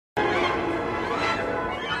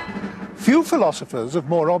Few philosophers have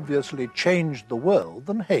more obviously changed the world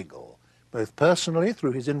than Hegel, both personally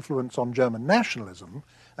through his influence on German nationalism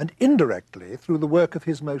and indirectly through the work of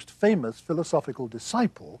his most famous philosophical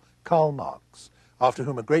disciple, Karl Marx, after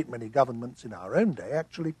whom a great many governments in our own day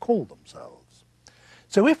actually call themselves.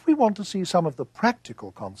 So if we want to see some of the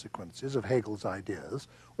practical consequences of Hegel's ideas,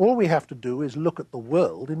 all we have to do is look at the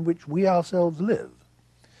world in which we ourselves live.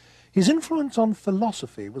 His influence on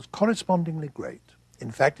philosophy was correspondingly great. In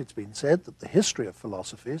fact, it's been said that the history of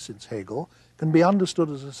philosophy since Hegel can be understood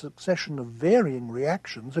as a succession of varying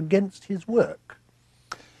reactions against his work.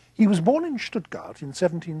 He was born in Stuttgart in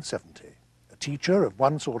 1770. A teacher of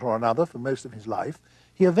one sort or another for most of his life,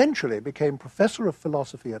 he eventually became professor of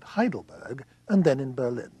philosophy at Heidelberg and then in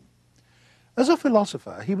Berlin. As a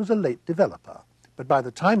philosopher, he was a late developer, but by the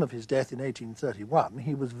time of his death in 1831,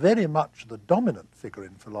 he was very much the dominant figure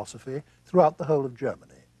in philosophy throughout the whole of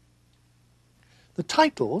Germany. The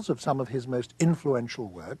titles of some of his most influential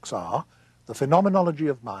works are The Phenomenology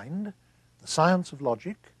of Mind, The Science of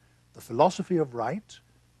Logic, The Philosophy of Right,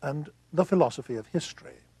 and The Philosophy of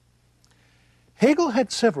History. Hegel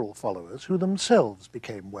had several followers who themselves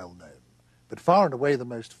became well known, but far and away the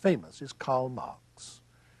most famous is Karl Marx.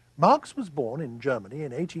 Marx was born in Germany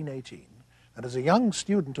in 1818, and as a young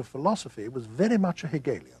student of philosophy was very much a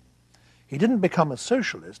Hegelian. He didn't become a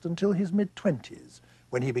socialist until his mid-20s,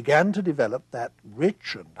 when he began to develop that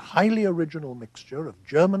rich and highly original mixture of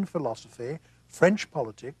German philosophy, French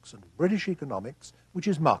politics, and British economics, which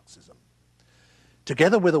is Marxism.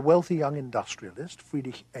 Together with a wealthy young industrialist,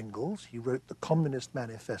 Friedrich Engels, he wrote the Communist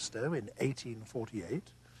Manifesto in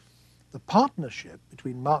 1848. The partnership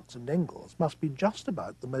between Marx and Engels must be just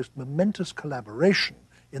about the most momentous collaboration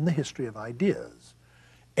in the history of ideas.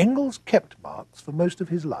 Engels kept Marx for most of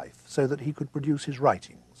his life so that he could produce his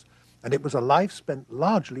writings, and it was a life spent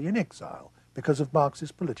largely in exile because of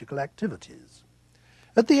Marx's political activities.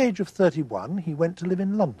 At the age of 31, he went to live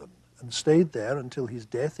in London and stayed there until his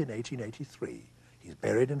death in 1883. He's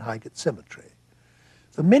buried in Highgate Cemetery.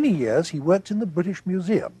 For many years, he worked in the British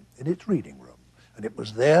Museum in its reading room, and it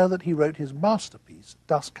was there that he wrote his masterpiece,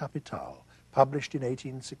 Das Kapital, published in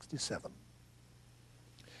 1867.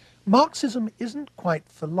 Marxism isn't quite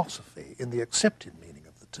philosophy in the accepted meaning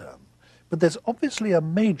of the term, but there's obviously a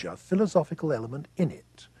major philosophical element in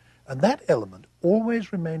it, and that element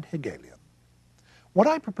always remained Hegelian. What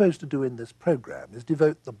I propose to do in this program is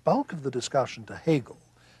devote the bulk of the discussion to Hegel,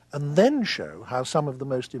 and then show how some of the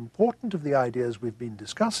most important of the ideas we've been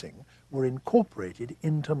discussing were incorporated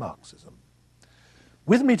into Marxism.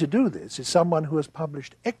 With me to do this is someone who has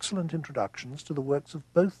published excellent introductions to the works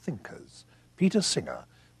of both thinkers, Peter Singer,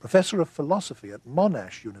 Professor of Philosophy at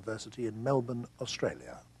Monash University in Melbourne,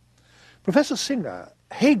 Australia. Professor Singer,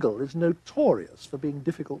 Hegel is notorious for being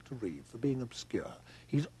difficult to read, for being obscure.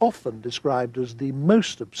 He's often described as the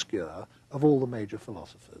most obscure of all the major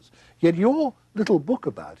philosophers. Yet your little book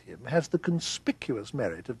about him has the conspicuous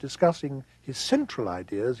merit of discussing his central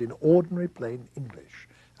ideas in ordinary plain English.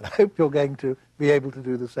 And I hope you're going to be able to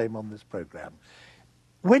do the same on this program.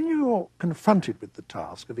 When you're confronted with the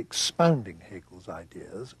task of expounding Hegel's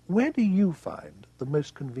ideas, where do you find the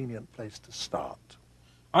most convenient place to start?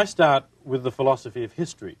 I start with the philosophy of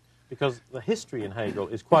history, because the history in Hegel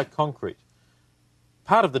is quite concrete.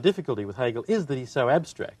 Part of the difficulty with Hegel is that he's so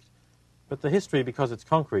abstract, but the history, because it's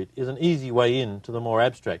concrete, is an easy way in to the more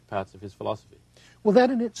abstract parts of his philosophy. Well, that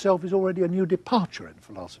in itself is already a new departure in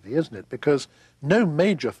philosophy, isn't it? Because no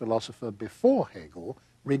major philosopher before Hegel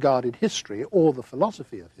regarded history or the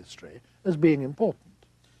philosophy of history as being important.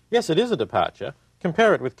 Yes, it is a departure.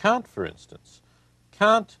 Compare it with Kant, for instance.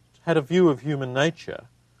 Kant had a view of human nature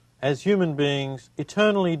as human beings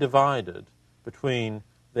eternally divided between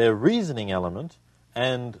their reasoning element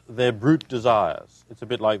and their brute desires. It's a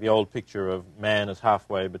bit like the old picture of man as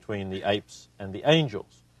halfway between the apes and the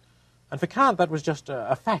angels. And for Kant, that was just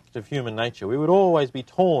a fact of human nature. We would always be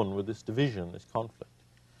torn with this division, this conflict.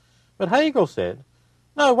 But Hegel said,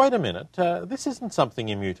 no, wait a minute, this isn't something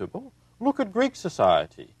immutable. Look at Greek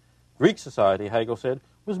society. Greek society, Hegel said,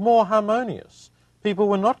 was more harmonious. People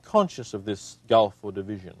were not conscious of this gulf or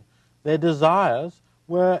division. Their desires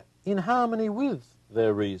were in harmony with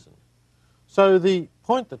their reason. So the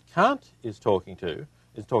point that Kant is talking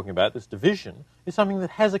about, this division, is something that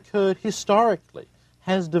has occurred historically,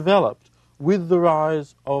 has developed with the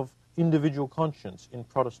rise of individual conscience in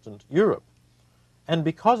Protestant Europe. And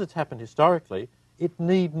because it's happened historically, it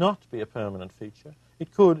need not be a permanent feature.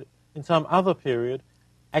 It could, in some other period,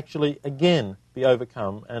 actually again be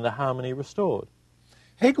overcome and a harmony restored.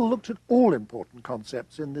 Hegel looked at all important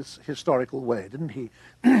concepts in this historical way, didn't he?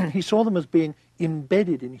 He saw them as being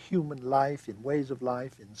embedded in human life, in ways of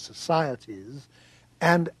life, in societies,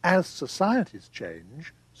 and as societies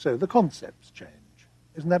change, so the concepts change.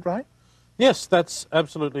 Isn't that right? Yes, that's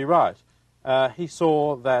absolutely right. He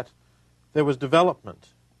saw that there was development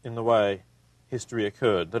in the way history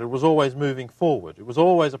occurred, that it was always moving forward. It was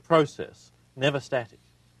always a process, never static.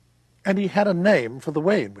 And he had a name for the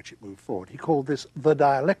way in which it moved forward. He called this the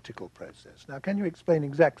dialectical process. Now, can you explain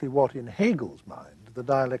exactly what, in Hegel's mind, the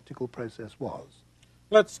dialectical process was?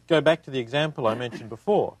 Let's go back to the example I mentioned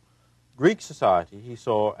before. Greek society he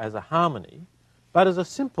saw as a harmony, but as a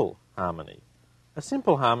simple harmony. A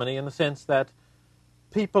simple harmony in the sense that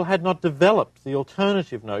people had not developed the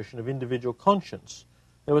alternative notion of individual conscience.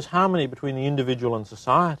 There was harmony between the individual and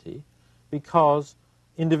society because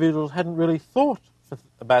individuals hadn't really thought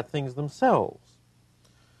about things themselves.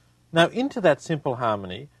 Now, into that simple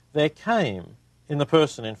harmony, there came, in the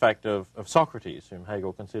person, in fact, of Socrates, whom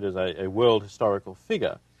Hegel considers a world historical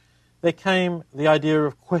figure, there came the idea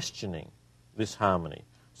of questioning this harmony.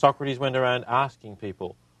 Socrates went around asking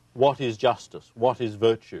people, what is justice? What is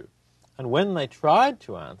virtue? And when they tried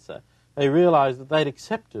to answer, they realized that they'd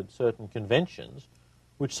accepted certain conventions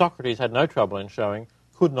which Socrates had no trouble in showing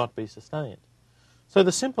could not be sustained. So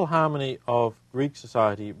the simple harmony of Greek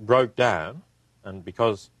society broke down, and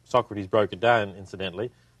because Socrates broke it down,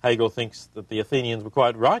 incidentally, Hegel thinks that the Athenians were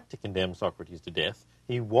quite right to condemn Socrates to death.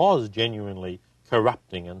 He was genuinely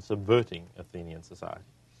corrupting and subverting Athenian society.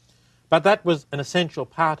 But that was an essential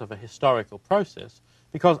part of a historical process,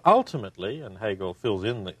 because ultimately, and Hegel fills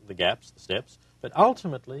in the gaps, the steps, but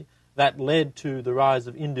ultimately that led to the rise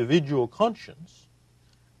of individual conscience,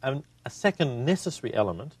 and a second necessary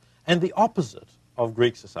element, and the opposite of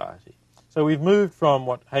Greek society. So we've moved from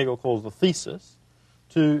what Hegel calls the thesis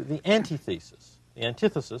to the antithesis. The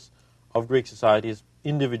antithesis of Greek society is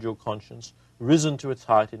individual conscience risen to its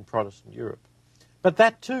height in Protestant Europe. But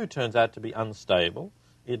that too turns out to be unstable.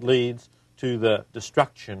 It leads to the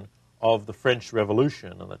destruction of the French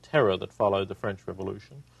Revolution and the terror that followed the French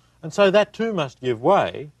Revolution. And so that too must give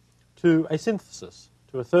way to a synthesis,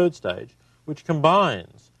 to a third stage, which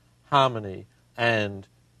combines harmony and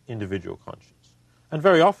individual conscience. And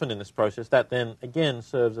very often in this process, that then again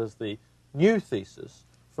serves as the new thesis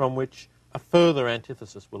from which a further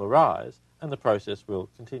antithesis will arise, and the process will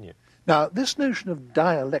continue. Now, this notion of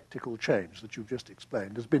dialectical change that you've just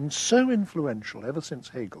explained has been so influential ever since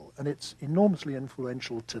Hegel, and it's enormously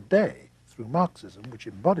influential today through Marxism, which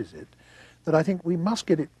embodies it, that I think we must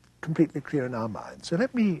get it completely clear in our minds. So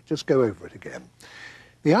let me just go over it again.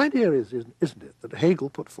 The idea is, isn't it, that Hegel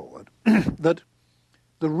put forward that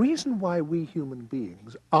the reason why we human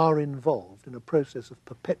beings are involved in a process of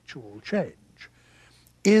perpetual change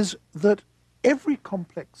is that every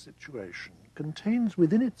complex situation contains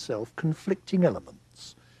within itself conflicting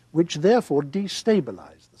elements, which therefore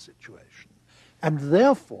destabilize the situation. And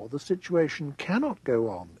therefore the situation cannot go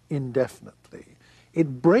on indefinitely.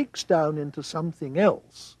 It breaks down into something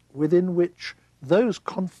else within which those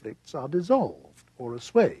conflicts are dissolved or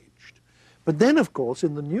assuaged. But then, of course,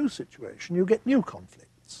 in the new situation, you get new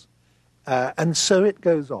conflicts. And so it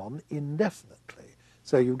goes on indefinitely.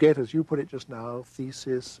 So you get, as you put it just now,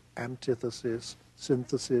 thesis, antithesis,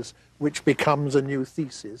 synthesis, which becomes a new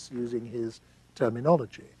thesis using his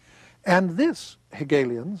terminology. And this,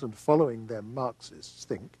 Hegelians and following them Marxists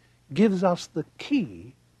think, gives us the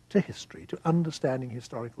key to history, to understanding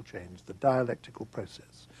historical change, the dialectical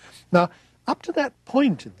process. Now, up to that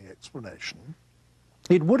point in the explanation,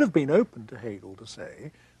 it would have been open to Hegel to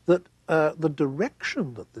say that the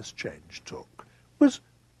direction that this change took was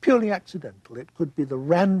purely accidental. It could be the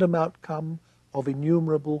random outcome of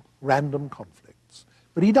innumerable random conflicts.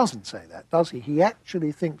 But he doesn't say that, does he? He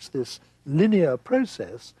actually thinks this linear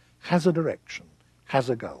process has a direction, has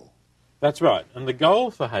a goal. That's right. And the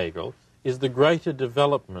goal for Hegel is the greater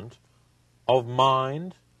development of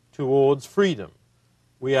mind towards freedom.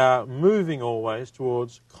 We are moving always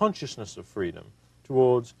towards consciousness of freedom,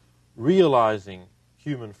 towards realizing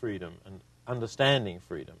human freedom and understanding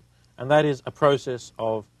freedom. And that is a process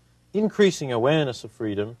of increasing awareness of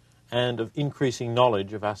freedom and of increasing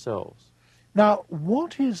knowledge of ourselves. Now,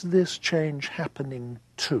 what is this change happening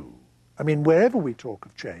to? I mean, wherever we talk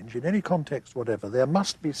of change, in any context whatever, there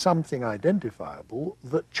must be something identifiable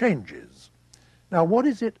that changes. Now, what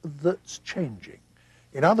is it that's changing?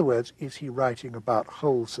 In other words, is he writing about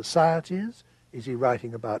whole societies? Is he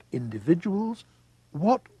writing about individuals?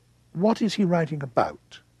 What is he writing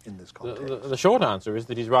about in this context? The short answer is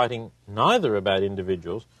that he's writing neither about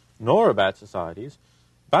individuals nor about societies,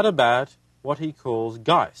 but about what he calls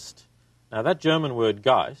Geist. Now, that German word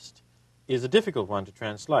Geist is a difficult one to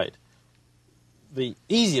translate. the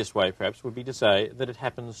easiest way, perhaps, would be to say that it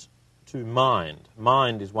happens to mind.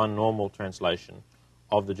 Mind is one normal translation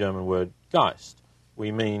of the German word Geist.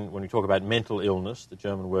 We mean, when we talk about mental illness, the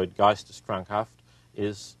German word Geisteskrankheit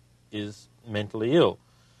is mentally ill.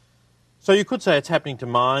 So you could say it's happening to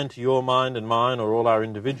mind, to your mind and mine, or all our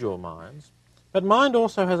individual minds. But mind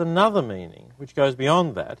also has another meaning, which goes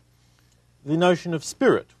beyond that. The notion of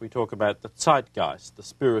spirit. We talk about the Zeitgeist, the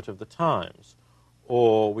spirit of the times.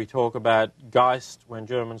 Or we talk about Geist when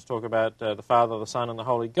Germans talk about the Father, the Son, and the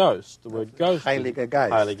Holy Ghost. The word Ghost Heiliger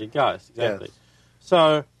Geist. Heiliger Geist, exactly. Yes.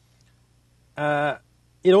 So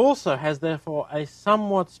it also has, therefore, a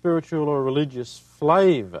somewhat spiritual or religious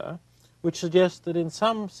flavour, which suggests that in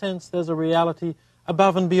some sense there's a reality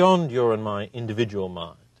above and beyond your and my individual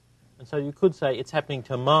mind. And so you could say it's happening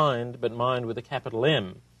to mind, but mind with a capital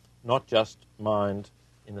M, not just mind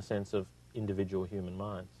in the sense of individual human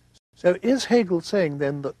minds. So is Hegel saying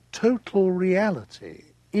then that total reality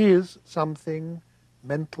is something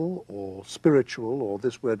mental or spiritual, or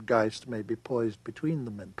this word Geist may be poised between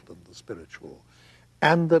the mental and the spiritual,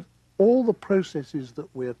 and that all the processes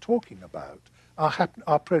that we're talking about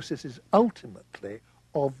are processes ultimately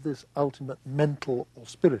of this ultimate mental or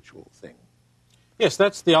spiritual thing? Yes,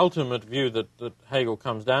 that's the ultimate view that Hegel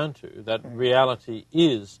comes down to, that reality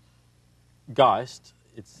is Geist,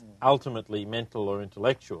 it's ultimately mental or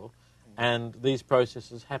intellectual, and these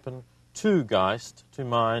processes happen to Geist, to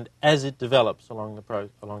mind, as it develops along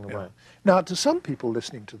the way. Now, to some people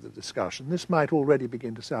listening to the discussion, this might already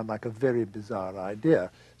begin to sound like a very bizarre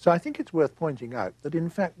idea. So I think it's worth pointing out that, in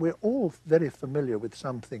fact, we're all very familiar with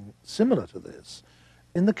something similar to this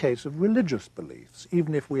in the case of religious beliefs,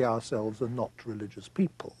 even if we ourselves are not religious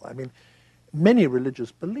people. I mean, many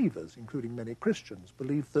religious believers, including many Christians,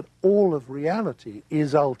 believe that all of reality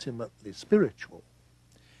is ultimately spiritual,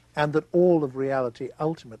 and that all of reality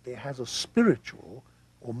ultimately has a spiritual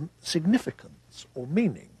or significance or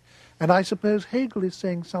meaning. And I suppose Hegel is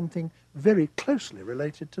saying something very closely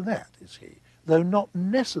related to that, is he? Though not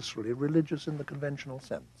necessarily religious in the conventional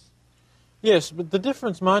sense. Yes, but the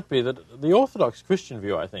difference might be that the Orthodox Christian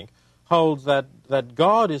view, I think, holds that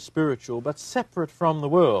God is spiritual but separate from the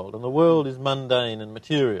world, and the world is mundane and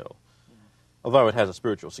material. Although it has a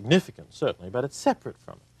spiritual significance, certainly, but it's separate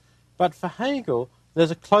from it. But for Hegel, there's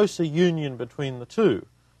a closer union between the two.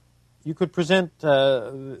 You could present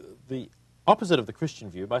the opposite of the Christian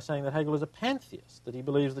view by saying that Hegel is a pantheist, that he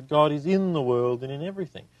believes that God is in the world and in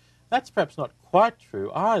everything. That's perhaps not quite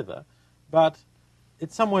true either, but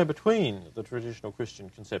it's somewhere between the traditional Christian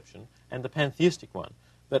conception and the pantheistic one,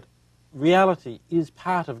 that reality is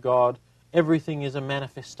part of God, everything is a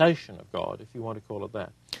manifestation of God, if you want to call it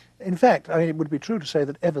that. In fact, I mean, it would be true to say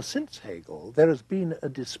that ever since Hegel, there has been a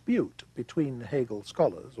dispute between Hegel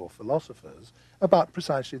scholars or philosophers about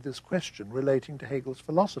precisely this question relating to Hegel's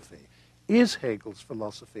philosophy. Is Hegel's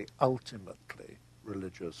philosophy ultimately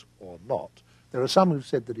religious or not? There are some who've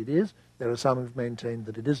said that it is, there are some who've maintained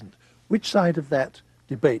that it isn't. Which side of that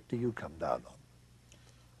debate do you come down on?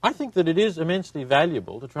 I think that it is immensely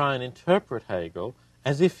valuable to try and interpret Hegel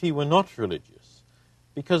as if he were not religious,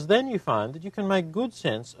 because then you find that you can make good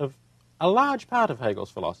sense of a large part of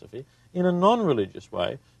Hegel's philosophy in a non-religious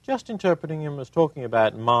way, just interpreting him as talking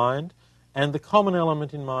about mind, and the common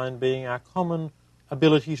element in mind being our common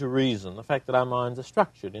ability to reason, the fact that our minds are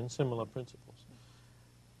structured in similar principles.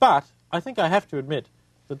 But I think I have to admit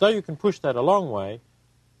that though you can push that a long way,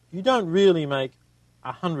 you don't really make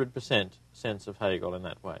 100% sense of Hegel in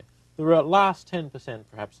that way. The last 10%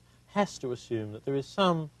 perhaps has to assume that there is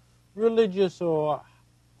some religious or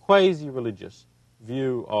quasi-religious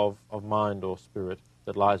view of mind or spirit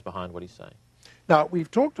that lies behind what he's saying. Now, we've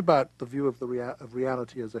talked about the view of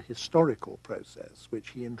reality as a historical process, which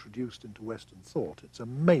he introduced into Western thought. It's a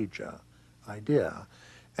major idea.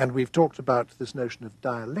 And we've talked about this notion of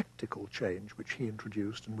dialectical change, which he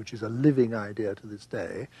introduced and which is a living idea to this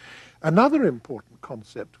day. Another important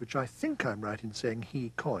concept, which I think I'm right in saying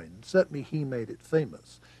he coined, certainly he made it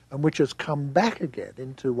famous, and which has come back again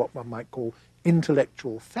into what one might call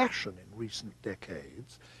intellectual fashion in recent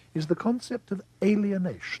decades, is the concept of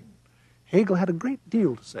alienation. Hegel had a great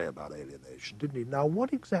deal to say about alienation, didn't he? Now,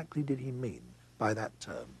 what exactly did he mean by that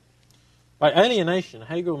term? By alienation,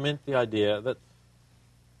 Hegel meant the idea that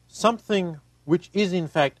something which is in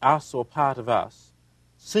fact us or part of us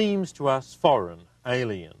seems to us foreign,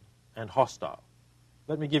 alien, and hostile.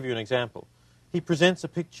 Let me give you an example. He presents a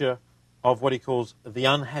picture of what he calls the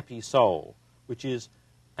unhappy soul, which is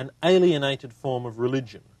an alienated form of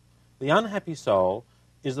religion. The unhappy soul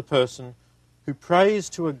is the person who prays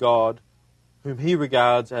to a God whom he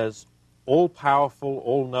regards as all-powerful,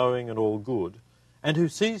 all-knowing, and all-good, and who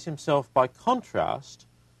sees himself by contrast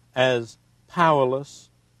as powerless,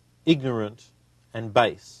 ignorant, and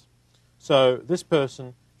base. So this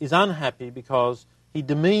person is unhappy because he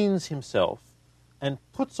demeans himself and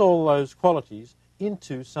puts all those qualities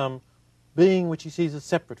into some being which he sees as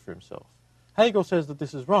separate from himself. Hegel says that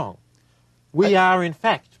this is wrong. We are, in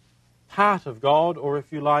fact, part of God, or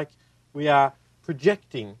if you like, we are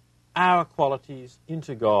projecting our qualities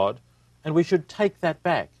into God, and we should take that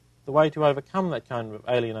back. The way to overcome that kind of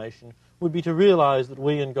alienation would be to realize that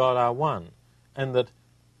we and God are one, and that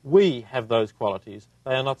we have those qualities.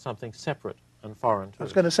 They are not something separate and foreign to us. I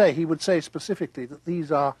was going to say, he would say specifically that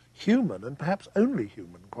these are human, and perhaps only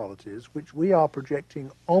human qualities, which we are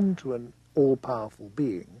projecting onto an all-powerful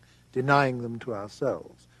being, denying them to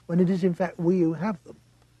ourselves, when it is in fact we who have them.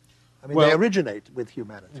 I mean, they originate with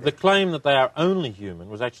humanity. The claim that they are only human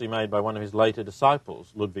was actually made by one of his later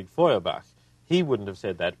disciples, Ludwig Feuerbach. He wouldn't have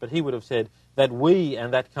said that, but he would have said that we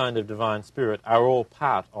and that kind of divine spirit are all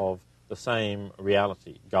part of the same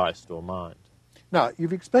reality, Geist or mind. Now,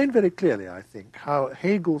 you've explained very clearly, I think, how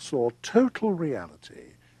Hegel saw total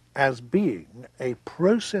reality as being a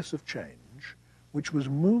process of change which was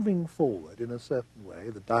moving forward in a certain way,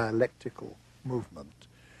 the dialectical movement.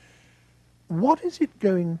 What is it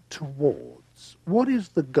going towards? What is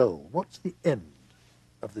the goal? What's the end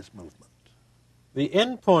of this movement? The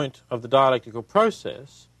end point of the dialectical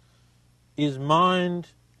process is mind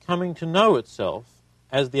coming to know itself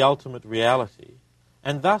as the ultimate reality,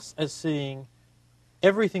 and thus as seeing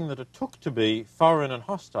everything that it took to be foreign and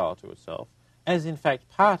hostile to itself as in fact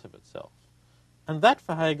part of itself. And that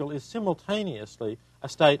for Hegel is simultaneously a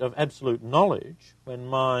state of absolute knowledge, when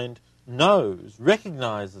mind knows,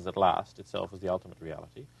 recognizes at last itself as the ultimate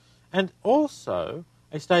reality, and also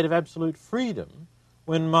a state of absolute freedom,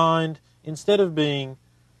 when mind, instead of being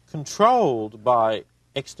controlled by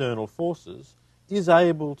external forces, is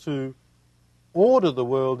able to order the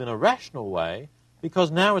world in a rational way,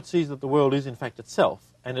 because now it sees that the world is in fact itself,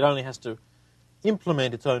 and it only has to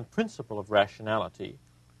implement its own principle of rationality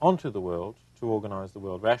onto the world to organize the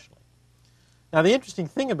world rationally. Now, the interesting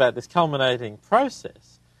thing about this culminating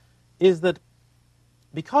process is that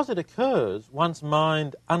because it occurs once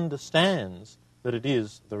mind understands that it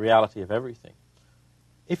is the reality of everything,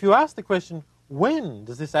 if you ask the question, when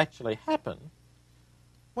does this actually happen?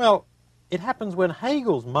 Well, it happens when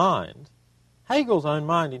Hegel's own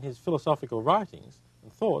mind in his philosophical writings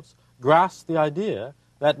and thoughts, grasps the idea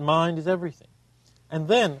that mind is everything. And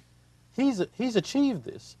then he's achieved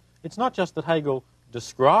this. It's not just that Hegel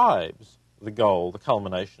describes the goal, the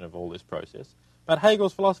culmination of all this process, but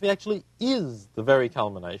Hegel's philosophy actually is the very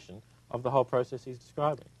culmination of the whole process he's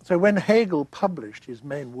describing. So when Hegel published his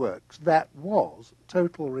main works, that was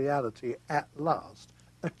total reality at last,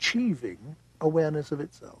 achieving awareness of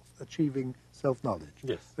itself, achieving self-knowledge.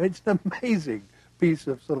 Yes. It's an amazing piece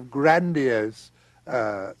of sort of grandiose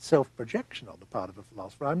self-projection on the part of a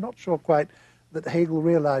philosopher. I'm not sure quite that Hegel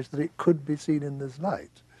realized that it could be seen in this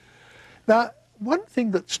light. Now, one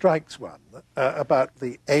thing that strikes one about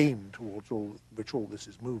the aim towards which all this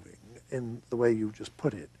is moving, in the way you just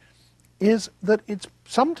put it, is that it's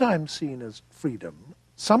sometimes seen as freedom,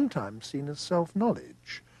 sometimes seen as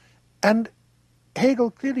self-knowledge. And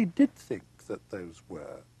Hegel clearly did think that those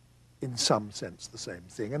were, in some sense, the same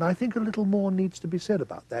thing. And I think a little more needs to be said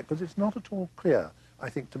about that, because it's not at all clear, I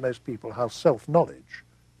think, to most people how self-knowledge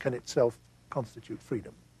can itself constitute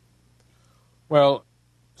freedom. Well,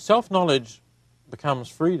 self-knowledge becomes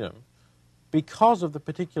freedom because of the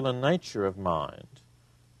particular nature of mind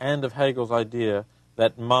and of Hegel's idea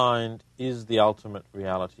that mind is the ultimate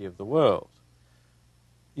reality of the world.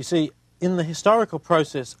 You see, in the historical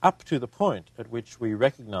process up to the point at which we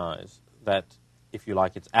recognize that, if you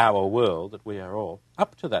like, it's our world, that we are all,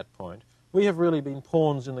 up to that point, we have really been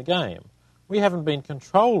pawns in the game. We haven't been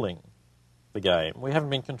controlling the game. We haven't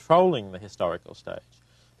been controlling the historical stage,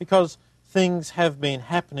 because things have been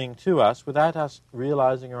happening to us without us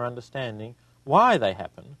realizing or understanding why they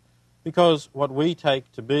happen, because what we take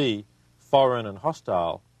to be foreign and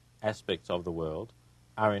hostile aspects of the world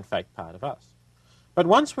are in fact part of us. But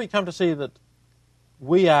once we come to see that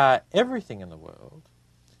we are everything in the world,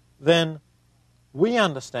 then we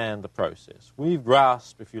understand the process. We've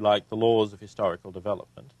grasped, if you like, the laws of historical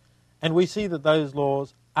development, and we see that those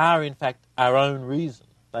laws are in fact our own reason.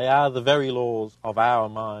 They are the very laws of our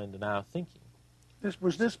mind and our thinking.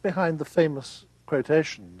 Was this behind the famous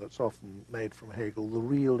quotation that's often made from Hegel, the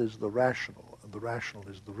real is the rational and the rational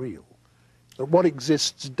is the real? That what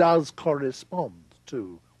exists does correspond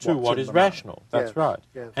to what is rational. That's yes, right.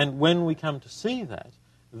 Yes. And when we come to see that,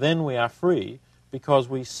 then we are free, because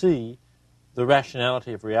we see the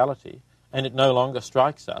rationality of reality and it no longer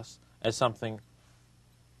strikes us as something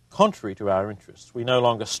contrary to our interests. We no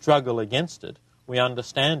longer struggle against it. We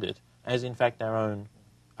understand it as, in fact, our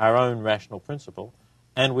own rational principle,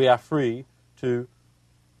 and we are free to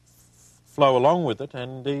flow along with it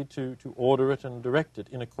and indeed to order it and direct it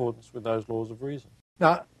in accordance with those laws of reason.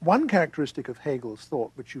 Now, one characteristic of Hegel's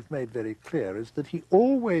thought, which you've made very clear, is that he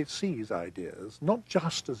always sees ideas not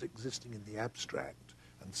just as existing in the abstract,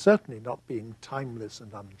 and certainly not being timeless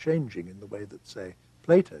and unchanging in the way that, say,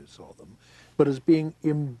 Plato saw them, but as being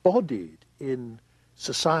embodied in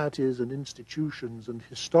societies and institutions and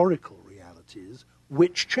historical realities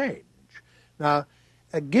which change. Now,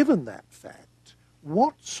 given that fact,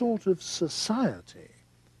 what sort of society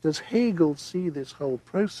does Hegel see this whole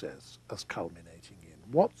process as culminating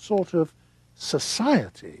in? What sort of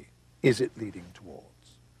society is it leading towards?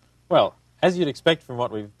 Well, as you'd expect from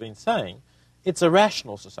what we've been saying, it's a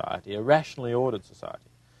rational society, a rationally ordered society.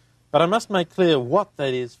 But I must make clear what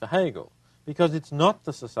that is for Hegel, because it's not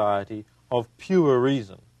the society of pure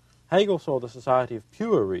reason. Hegel saw the society of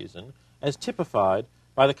pure reason as typified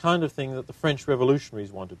by the kind of thing that the French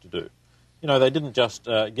revolutionaries wanted to do. You know, they didn't just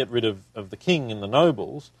get rid of the king and the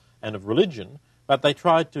nobles and of religion, but they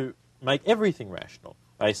tried to make everything rational.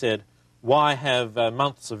 They said, why have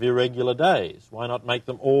months of irregular days? Why not make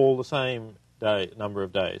them all the same number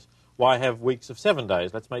of days? Why have weeks of 7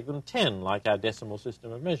 days? Let's make them 10, like our decimal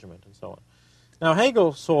system of measurement, and so on. Now,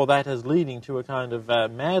 Hegel saw that as leading to a kind of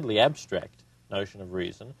madly abstract notion of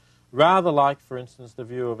reason, rather like, for instance, the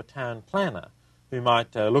view of a town planner who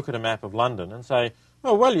might look at a map of London and say,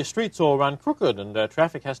 oh, well, your streets all run crooked and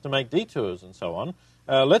traffic has to make detours and so on.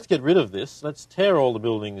 Let's get rid of this. Let's tear all the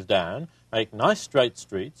buildings down, make nice straight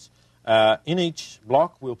streets. In each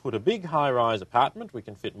block we'll put a big high-rise apartment. We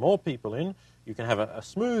can fit more people in. You can have a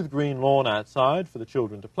smooth green lawn outside for the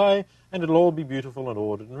children to play, and it'll all be beautiful and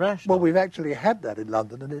ordered and rational. Well, we've actually had that in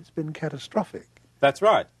London, and it's been catastrophic. That's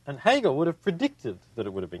right. And Hegel would have predicted that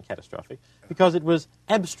it would have been catastrophic because it was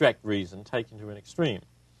abstract reason taken to an extreme.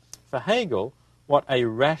 For Hegel, what a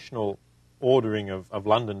rational ordering of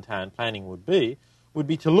London town planning would be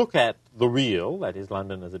to look at the real, that is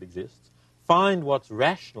London as it exists, find what's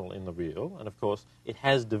rational in the real, and of course it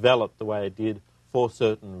has developed the way it did for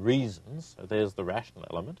certain reasons, so there's the rational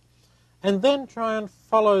element, and then try and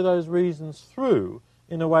follow those reasons through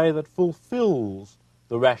in a way that fulfills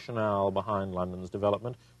the rationale behind London's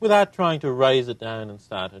development without trying to raise it down and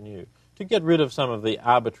start anew, to get rid of some of the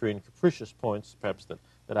arbitrary and capricious points perhaps that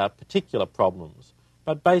are particular problems,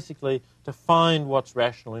 but basically to find what's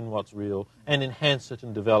rational in what's real and enhance it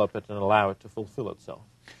and develop it and allow it to fulfill itself.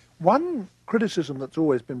 One criticism that's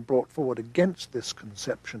always been brought forward against this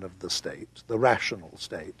conception of the state, the rational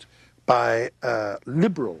state, by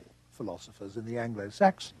liberal philosophers in the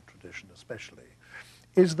Anglo-Saxon tradition especially,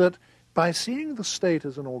 is that by seeing the state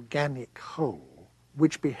as an organic whole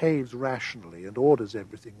which behaves rationally and orders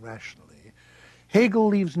everything rationally, Hegel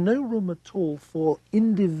leaves no room at all for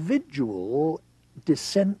individual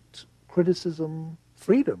dissent, criticism,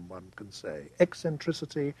 freedom, one can say,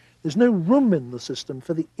 eccentricity. There's no room in the system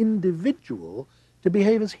for the individual to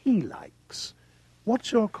behave as he likes.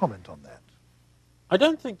 What's your comment on that? I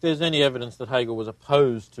don't think there's any evidence that Hegel was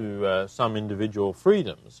opposed to some individual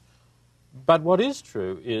freedoms. But what is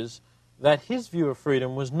true is that his view of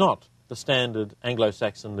freedom was not the standard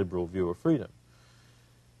Anglo-Saxon liberal view of freedom.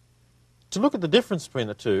 To look at the difference between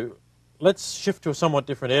the two, let's shift to a somewhat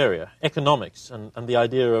different area, economics and the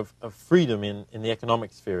idea of freedom in the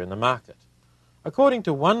economic sphere, in the market. According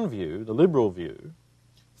to one view, the liberal view,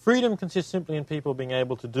 freedom consists simply in people being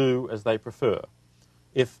able to do as they prefer.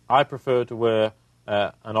 If I prefer to wear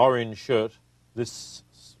an orange shirt this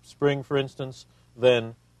spring, for instance,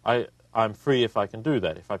 then I'm free if I can do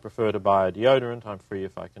that. If I prefer to buy a deodorant, I'm free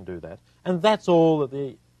if I can do that. And that's all that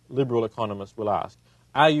the liberal economist will ask.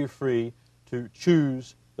 Are you free to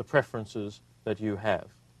choose the preferences that you have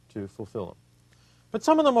to fulfill them? But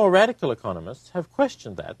some of the more radical economists have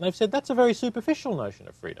questioned that, and they've said that's a very superficial notion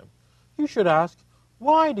of freedom. You should ask,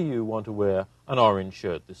 why do you want to wear an orange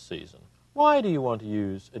shirt this season? Why do you want to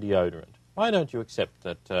use a deodorant? Why don't you accept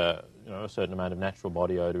that a certain amount of natural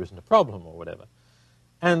body odor isn't a problem or whatever?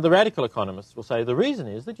 And the radical economists will say the reason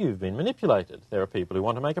is that you've been manipulated. There are people who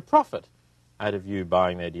want to make a profit out of you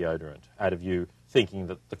buying their deodorant, out of you thinking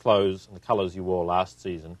that the clothes and the colours you wore last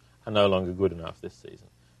season are no longer good enough this season.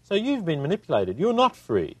 So you've been manipulated. You're not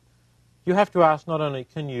free. You have to ask not only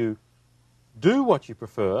can you do what you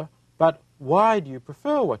prefer, but why do you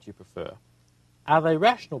prefer what you prefer? Are they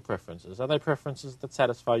rational preferences? Are they preferences that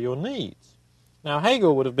satisfy your needs? Now,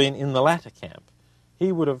 Hegel would have been in the latter camp.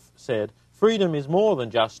 He would have said freedom is more than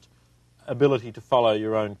just ability to follow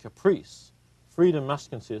your own caprice. Freedom must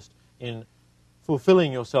consist in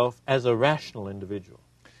fulfilling yourself as a rational individual.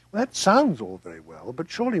 Well, that sounds all very well, but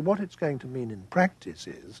surely what it's going to mean in practice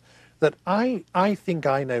is that I think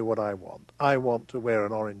I know what I want. I want to wear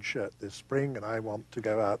an orange shirt this spring, and I want to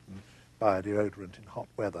go out and buy a deodorant in hot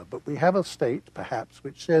weather. But we have a state, perhaps,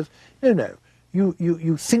 which says, no,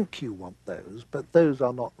 you think you want those, but those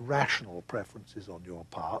are not rational preferences on your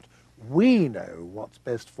part. We know what's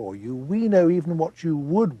best for you. We know even what you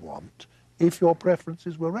would want if your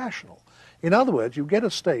preferences were rational. In other words, you get a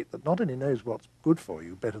state that not only knows what's good for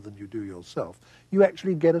you better than you do yourself, you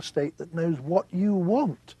actually get a state that knows what you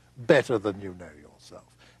want better than you know yourself.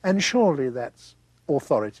 And surely that's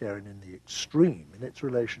authoritarian in the extreme in its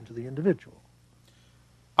relation to the individual.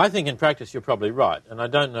 I think in practice you're probably right, and I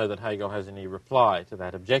don't know that Hegel has any reply to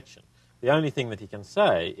that objection. The only thing that he can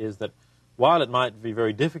say is that while it might be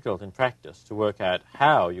very difficult in practice to work out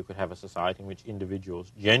how you could have a society in which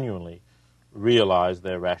individuals genuinely realize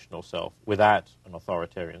their rational self without an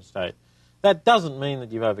authoritarian state, that doesn't mean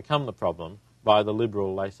that you've overcome the problem by the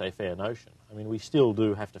liberal laissez-faire notion. I mean, we still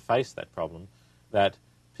do have to face that problem, that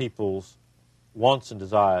people's wants and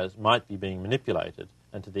desires might be being manipulated,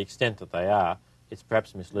 and to the extent that they are, it's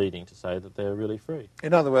perhaps misleading to say that they're really free.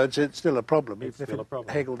 In other words, it's still a problem, It's even still if a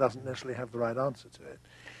problem. Hegel doesn't necessarily have the right answer to it.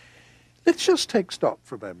 Let's just take stock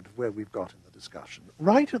for a moment of where we've got in the discussion.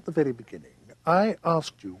 Right at the very beginning, I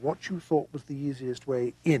asked you what you thought was the easiest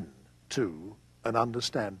way in to an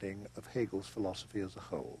understanding of Hegel's philosophy as a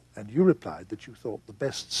whole, and you replied that you thought the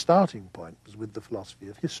best starting point was with the philosophy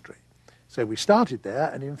of history. So we started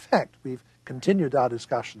there, and in fact we've continued our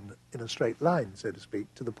discussion in a straight line, so to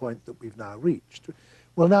speak, to the point that we've now reached.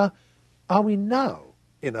 Well, now, are we now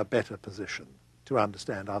in a better position to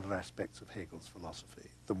understand other aspects of Hegel's philosophy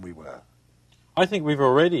than we were? I think we've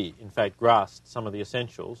already, in fact, grasped some of the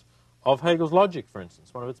essentials of Hegel's logic, for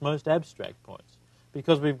instance, one of its most abstract points,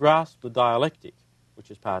 because we've grasped the dialectic, which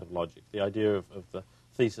is part of logic, the idea of the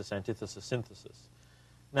thesis, antithesis, synthesis.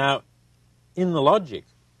 Now, in the logic,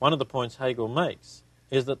 one of the points Hegel makes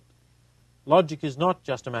is that logic is not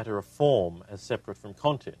just a matter of form as separate from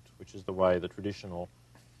content, which is the way the traditional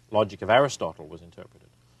logic of Aristotle was interpreted.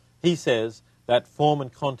 He says that form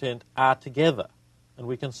and content are together, and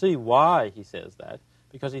we can see why he says that,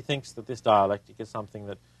 because he thinks that this dialectic is something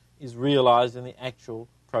that is realized in the actual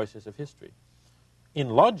process of history. In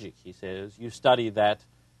logic, he says, you study that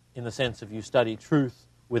in the sense of you study truth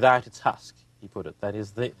without its husk, he put it. That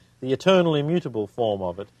is, the eternal immutable form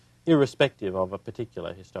of it, irrespective of a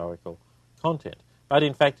particular historical content. But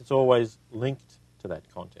in fact, it's always linked to that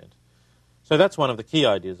content. So that's one of the key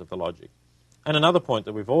ideas of the logic. And another point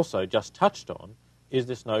that we've also just touched on is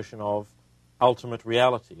this notion of ultimate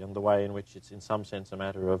reality and the way in which it's in some sense a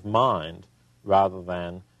matter of mind rather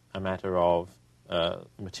than a matter of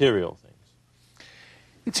material things.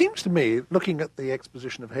 It seems to me, looking at the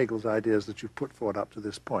exposition of Hegel's ideas that you've put forward up to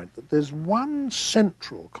this point, that there's one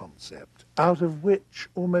central concept out of which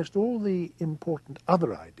almost all the important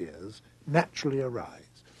other ideas naturally arise.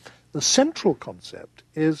 The central concept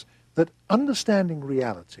is that understanding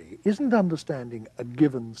reality isn't understanding a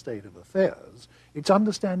given state of affairs, it's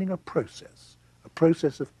understanding a process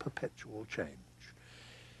of perpetual change.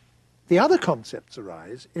 The other concepts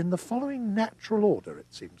arise in the following natural order,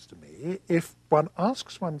 it seems to me. If one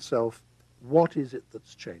asks oneself, what is it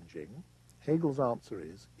that's changing? Hegel's answer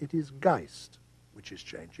is, it is Geist which is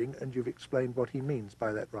changing, and you've explained what he means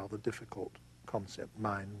by that rather difficult concept,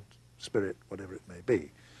 mind, spirit, whatever it may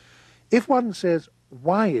be. If one says,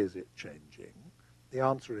 why is it changing? The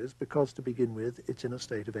answer is, because to begin with, it's in a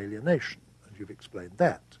state of alienation, and you've explained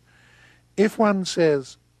that. If one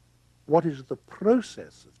says, what is the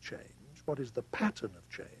process of change? What is the pattern of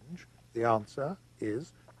change? The answer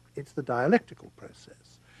is, it's the dialectical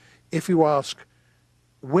process. If you ask,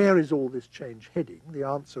 where is all this change heading? The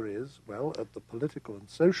answer is, well, at the political and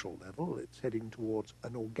social level, it's heading towards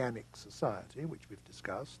an organic society, which we've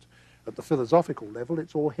discussed. At the philosophical level,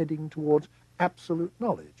 it's all heading towards absolute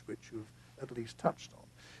knowledge, which you've at least touched on.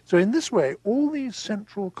 So in this way, all these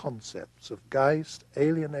central concepts of Geist,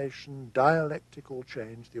 alienation, dialectical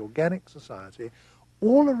change, the organic society,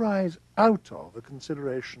 all arise out of a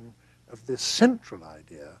consideration of this central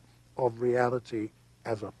idea of reality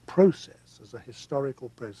as a process, as a historical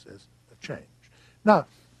process of change. Now,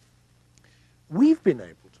 we've been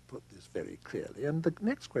able to put this very clearly, and the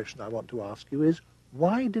next question I want to ask you is,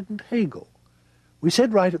 why didn't Hegel? We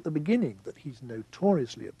said right at the beginning that he's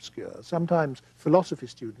notoriously obscure. Sometimes philosophy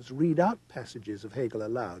students read out passages of Hegel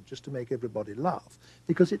aloud just to make everybody laugh,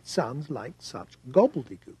 because it sounds like such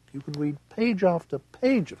gobbledygook. You can read page after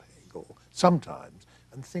page of Hegel, sometimes,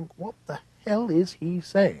 and think, what the hell is he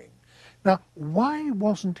saying? Now, why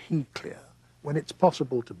wasn't he clear when it's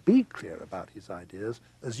possible to be clear about his ideas,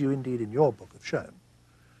 as you indeed in your book have shown?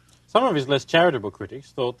 Some of his less charitable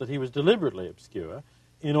critics thought that he was deliberately obscure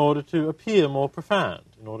in order to appear more profound,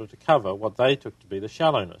 in order to cover what they took to be the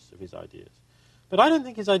shallowness of his ideas. But I don't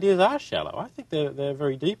think his ideas are shallow. I think they're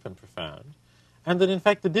very deep and profound, and that in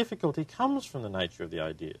fact the difficulty comes from the nature of the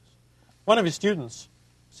ideas. One of his students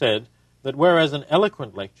said that whereas an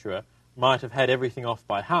eloquent lecturer might have had everything off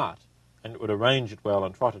by heart and would arrange it well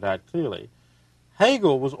and trot it out clearly,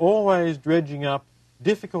 Hegel was always dredging up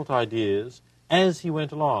difficult ideas as he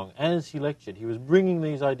went along, as he lectured. He was bringing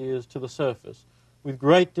these ideas to the surface with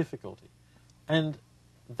great difficulty. And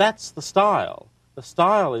that's the style. The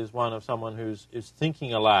style is one of someone who's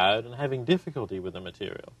thinking aloud and having difficulty with the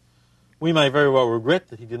material. We may very well regret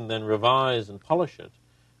that he didn't then revise and polish it,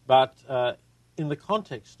 but in the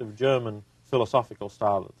context of German philosophical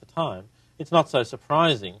style at the time, it's not so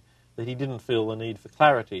surprising that he didn't feel the need for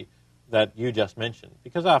clarity that you just mentioned,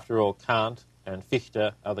 because after all, Kant and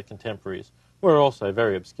Fichte, other contemporaries, were also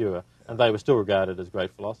very obscure, and they were still regarded as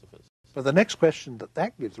great philosophers. But the next question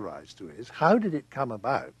that gives rise to is, how did it come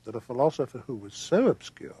about that a philosopher who was so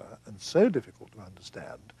obscure and so difficult to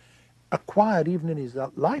understand acquired, even in his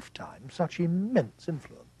lifetime, such immense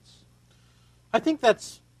influence? I think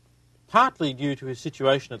that's partly due to his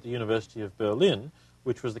situation at the University of Berlin,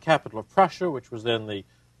 which was the capital of Prussia, which was then the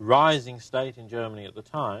rising state in Germany at the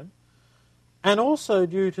time, and also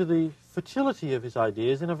due to the fertility of his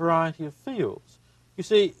ideas in a variety of fields. You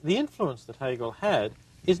see, the influence that Hegel had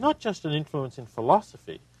is not just an influence in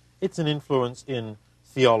philosophy, it's an influence in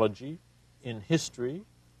theology, in history,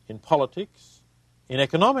 in politics, in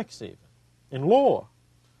economics even, in law.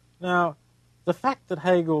 Now, the fact that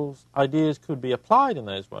Hegel's ideas could be applied in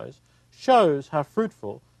those ways shows how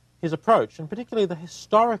fruitful his approach, and particularly the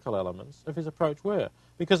historical elements of his approach were,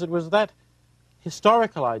 because it was that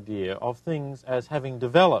historical idea of things as having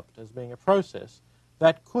developed, as being a process,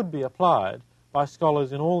 that could be applied by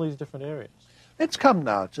scholars in all these different areas. Let's come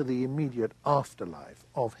now to the immediate afterlife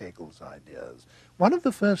of Hegel's ideas. One of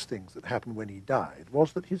the first things that happened when he died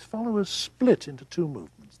was that his followers split into two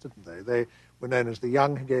movements, didn't they? They were known as the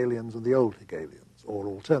young Hegelians and the old Hegelians, or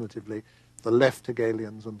alternatively, the left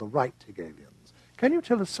Hegelians and the right Hegelians. Can you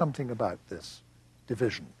tell us something about this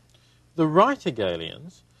division? The right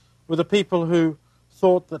Hegelians were the people who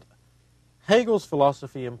thought that Hegel's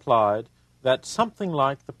philosophy implied that something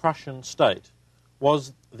like the Prussian state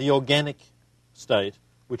was the organic state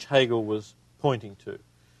which Hegel was pointing to.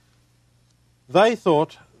 They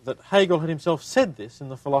thought that Hegel had himself said this in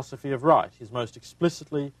the Philosophy of Right, his most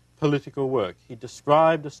explicitly political work. He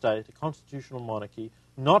described a state, a constitutional monarchy,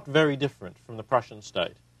 not very different from the Prussian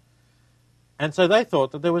state. And so they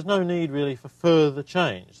thought that there was no need really for further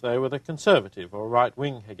change. They were the conservative or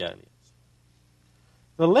right-wing Hegelians.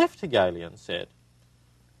 The left Hegelians said,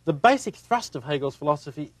 the basic thrust of Hegel's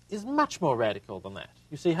philosophy is much more radical than that.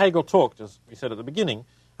 You see, Hegel talked, as we said at the beginning,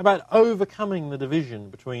 about overcoming the division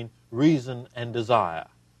between reason and desire,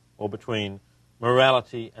 or between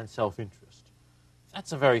morality and self-interest.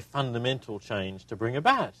 That's a very fundamental change to bring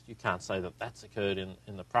about. You can't say that that's occurred in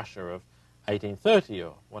the Prussia of 1830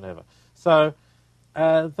 or whatever. So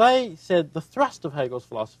they said the thrust of Hegel's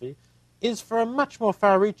philosophy is for a much more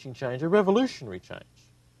far-reaching change, a revolutionary change.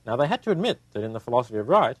 Now, they had to admit that in the Philosophy of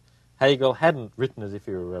Right, Hegel hadn't written as if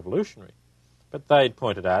he were revolutionary, but they'd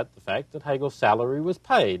pointed out the fact that Hegel's salary was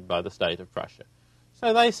paid by the state of Prussia.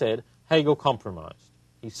 So they said Hegel compromised.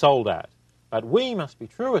 He sold out. But we must be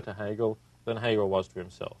truer to Hegel than Hegel was to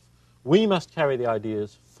himself. We must carry the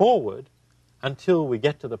ideas forward until we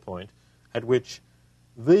get to the point at which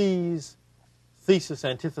these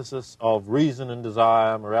thesis-antithesis of reason and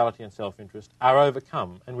desire, morality and self-interest are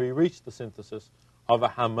overcome, and we reach the synthesis of a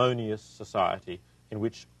harmonious society in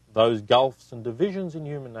which those gulfs and divisions in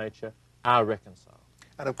human nature are reconciled.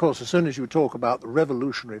 And of course, as soon as you talk about the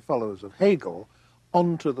revolutionary followers of Hegel,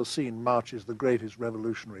 onto the scene marches the greatest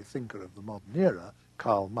revolutionary thinker of the modern era,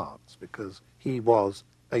 Karl Marx, because he was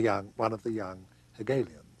one of the young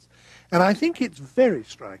Hegelians. And I think it's very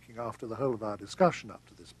striking, after the whole of our discussion up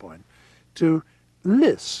to this point, to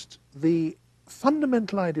list the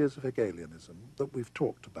fundamental ideas of Hegelianism that we've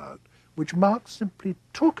talked about, which Marx simply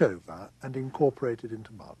took over and incorporated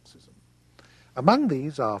into Marxism. Among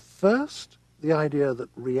these are, first, the idea that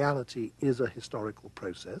reality is a historical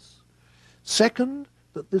process. Second,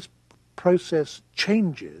 that this process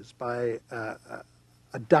changes by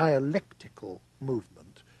a dialectical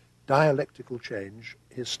movement, dialectical change,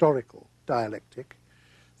 historical dialectic.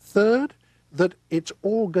 Third, that it's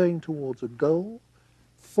all going towards a goal.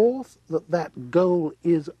 Fourth, that that goal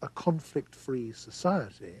is a conflict-free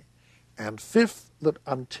society. And fifth, that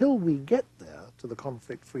until we get there to the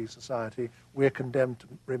conflict-free society, we're condemned to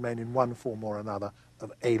remain in one form or another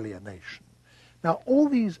of alienation. Now, all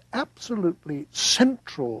these absolutely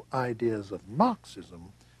central ideas of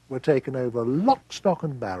Marxism were taken over lock, stock,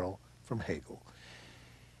 and barrel from Hegel.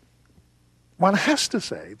 One has to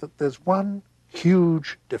say that there's one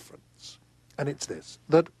huge difference, and it's this,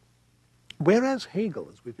 that whereas Hegel,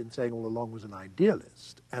 as we've been saying all along, was an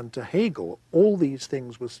idealist, and to Hegel all these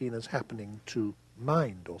things were seen as happening to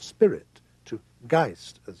mind or spirit, to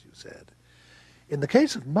Geist, as you said, in the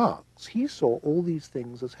case of Marx, he saw all these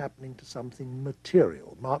things as happening to something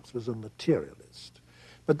material. Marx was a materialist.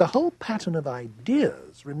 But the whole pattern of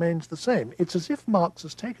ideas remains the same. It's as if Marx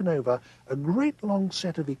has taken over a great long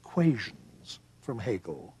set of equations from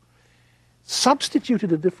Hegel,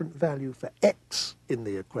 substituted a different value for x in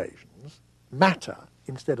the equations, matter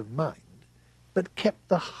instead of mind, but kept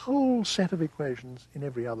the whole set of equations in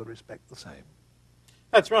every other respect the same.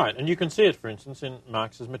 That's right, and you can see it, for instance, in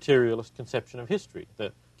Marx's materialist conception of history,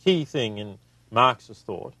 the key thing in Marx's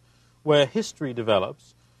thought, where history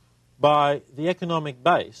develops by the economic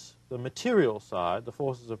base, the material side, the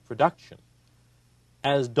forces of production,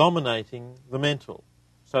 as dominating the mental,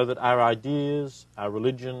 so that our ideas, our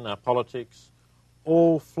religion, our politics,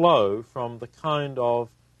 all flow from the kind of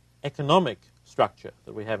economic structure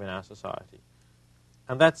that we have in our society.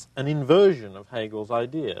 And that's an inversion of Hegel's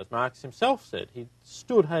idea. As Marx himself said, he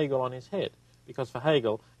stood Hegel on his head, because for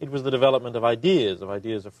Hegel it was the development of ideas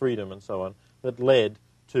of freedom and so on, that led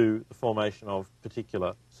to the formation of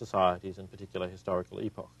particular societies and particular historical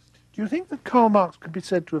epochs. Do you think that Karl Marx could be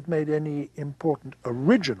said to have made any important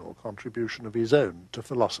original contribution of his own to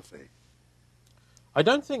philosophy? I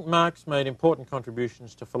don't think Marx made important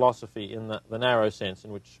contributions to philosophy in the narrow sense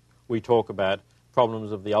in which we talk about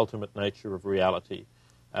problems of the ultimate nature of reality.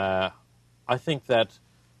 I think that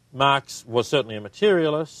Marx was certainly a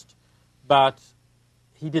materialist, but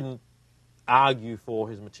he didn't argue for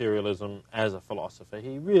his materialism as a philosopher.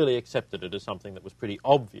 He really accepted it as something that was pretty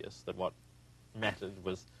obvious, that what mattered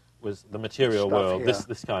was the material world,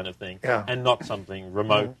 this kind of thing, and not something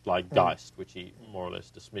remote like Geist, which he more or less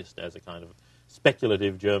dismissed as a kind of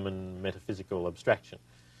speculative German metaphysical abstraction.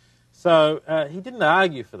 So he didn't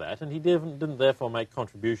argue for that, and he didn't therefore make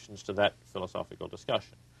contributions to that philosophical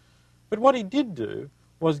discussion. But what he did do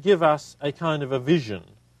was give us a kind of a vision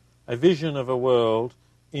of a world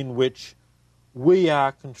in which we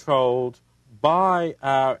are controlled by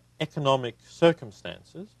our economic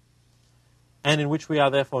circumstances, and in which we are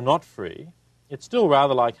therefore not free. It's still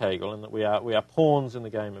rather like Hegel in that we are pawns in the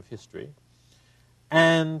game of history.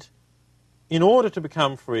 And in order to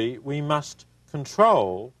become free, we must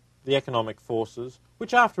control the economic forces,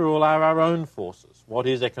 which after all are our own forces. What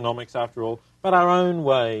is economics after all but our own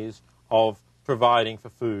ways of providing for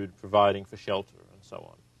food, providing for shelter, and so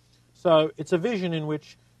on. So it's a vision in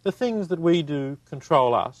which the things that we do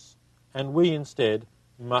control us, and we instead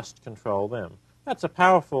must control them. That's a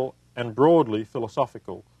powerful and broadly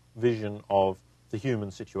philosophical vision of the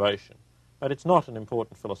human situation. But it's not an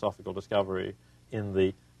important philosophical discovery in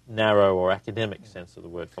the narrow or academic sense of the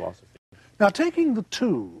word philosophy. Now, taking the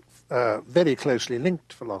two very closely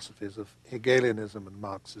linked philosophies of Hegelianism and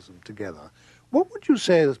Marxism together, what would you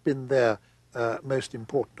say has been their most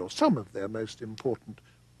important, or some of their most important,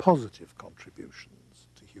 positive contributions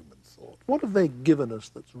to human thought? What have they given us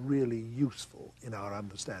that's really useful in our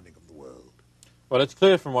understanding of the world? Well, it's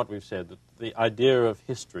clear from what we've said that the idea of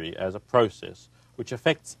history as a process which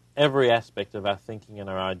affects every aspect of our thinking and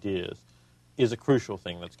our ideas is a crucial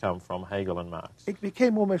thing that's come from Hegel and Marx. It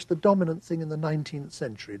became almost the dominant thing in the 19th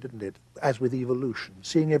century, didn't it? As with evolution,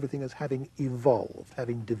 seeing everything as having evolved,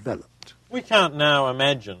 having developed. We can't now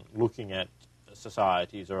imagine looking at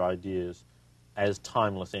societies or ideas as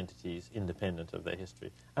timeless entities independent of their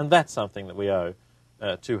history. And that's something that we owe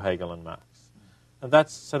to Hegel and Marx. And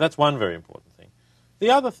that's one very important thing.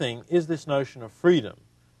 The other thing is this notion of freedom,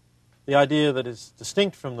 the idea that is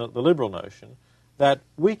distinct from the liberal notion that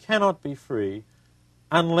we cannot be free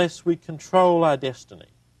unless we control our destiny,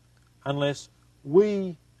 unless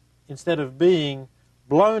we, instead of being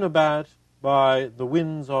blown about by the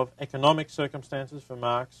winds of economic circumstances for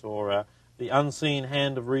Marx or the unseen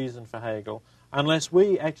hand of reason for Hegel, unless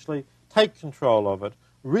we actually take control of it,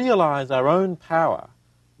 realize our own power,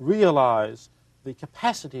 realize the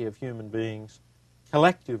capacity of human beings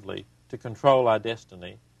collectively to control our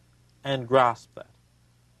destiny, and grasp that.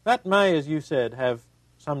 That may, as you said, have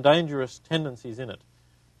some dangerous tendencies in it,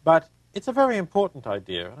 but it's a very important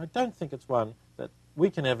idea, and I don't think it's one that we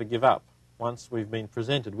can ever give up once we've been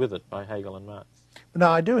presented with it by Hegel and Marx.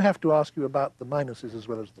 Now, I do have to ask you about the minuses as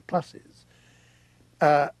well as the pluses.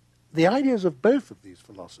 The ideas of both of these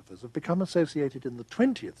philosophers have become associated in the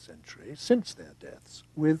 20th century, since their deaths,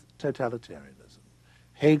 with totalitarianism.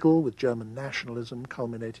 Hegel with German nationalism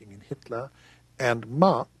culminating in Hitler, and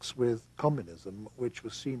Marx with communism, which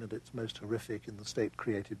was seen at its most horrific in the state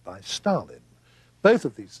created by Stalin. Both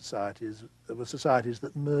of these societies were societies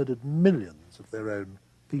that murdered millions of their own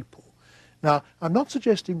people. Now, I'm not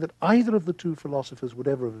suggesting that either of the two philosophers would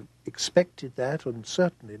ever have expected that, and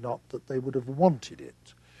certainly not that they would have wanted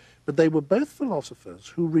it. But they were both philosophers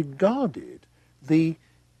who regarded the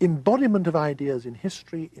embodiment of ideas in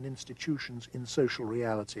history, in institutions, in social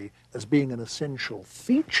reality as being an essential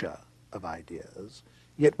feature of ideas,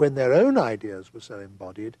 yet when their own ideas were so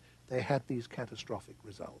embodied, they had these catastrophic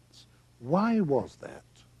results. Why was that?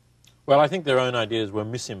 Well, I think their own ideas were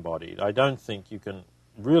misembodied. I don't think you can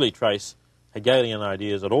really trace Hegelian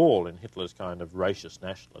ideas at all in Hitler's kind of racist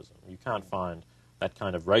nationalism. You can't find that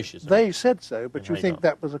kind of racism. They said so, but you think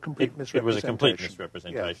that was a complete misrepresentation? It was a complete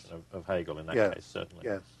misrepresentation of Hegel in that case, certainly.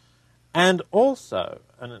 Yes. And also,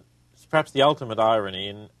 and it's perhaps the ultimate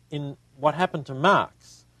irony, in what happened to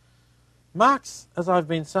Marx. Marx, as I've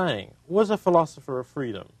been saying, was a philosopher of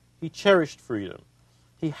freedom. He cherished freedom.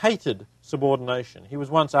 He hated subordination. He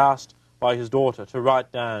was once asked by his daughter to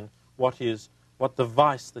write down what the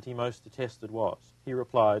vice that he most detested was. He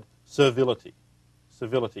replied, servility.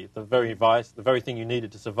 Servility, the very vice, the very thing you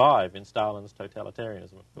needed to survive in Stalin's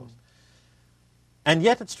totalitarianism, of course. And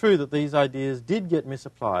yet it's true that these ideas did get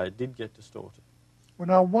misapplied, did get distorted. Well,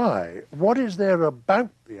 now why? What is there about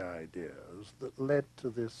the ideas that led to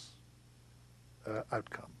this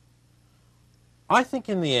outcome? I think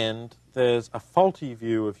in the end there's a faulty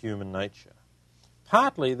view of human nature.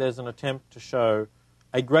 Partly there's an attempt to show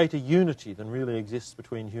a greater unity than really exists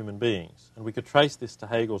between human beings. And we could trace this to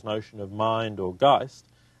Hegel's notion of mind or Geist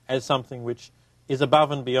as something which is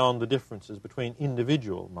above and beyond the differences between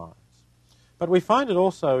individual minds. But we find it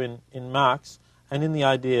also in Marx and in the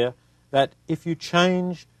idea that if you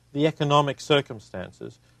change the economic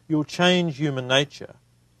circumstances, you'll change human nature,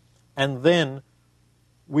 and then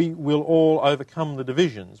we will all overcome the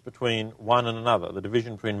divisions between one and another, the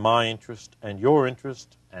division between my interest and your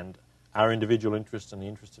interest and our individual interests and the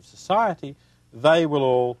interests of society. They will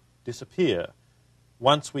all disappear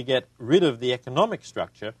once we get rid of the economic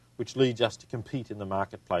structure which leads us to compete in the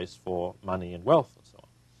marketplace for money and wealth and so on.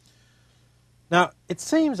 Now, it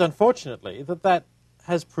seems, unfortunately, that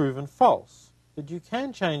has proven false, that you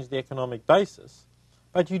can change the economic basis,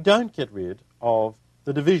 but you don't get rid of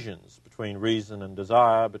the divisions between reason and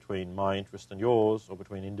desire, between my interest and yours, or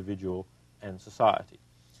between individual and society.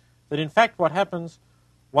 That in fact what happens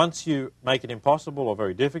once you make it impossible or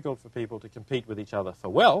very difficult for people to compete with each other for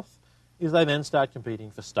wealth is they then start competing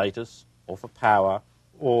for status or for power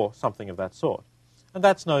or something of that sort. And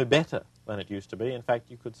that's no better than it used to be. In fact,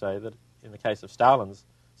 you could say that in the case of Stalin's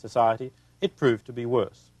society, it proved to be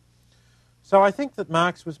worse. So I think that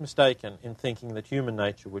Marx was mistaken in thinking that human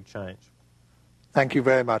nature would change. Thank you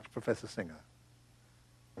very much, Professor Singer.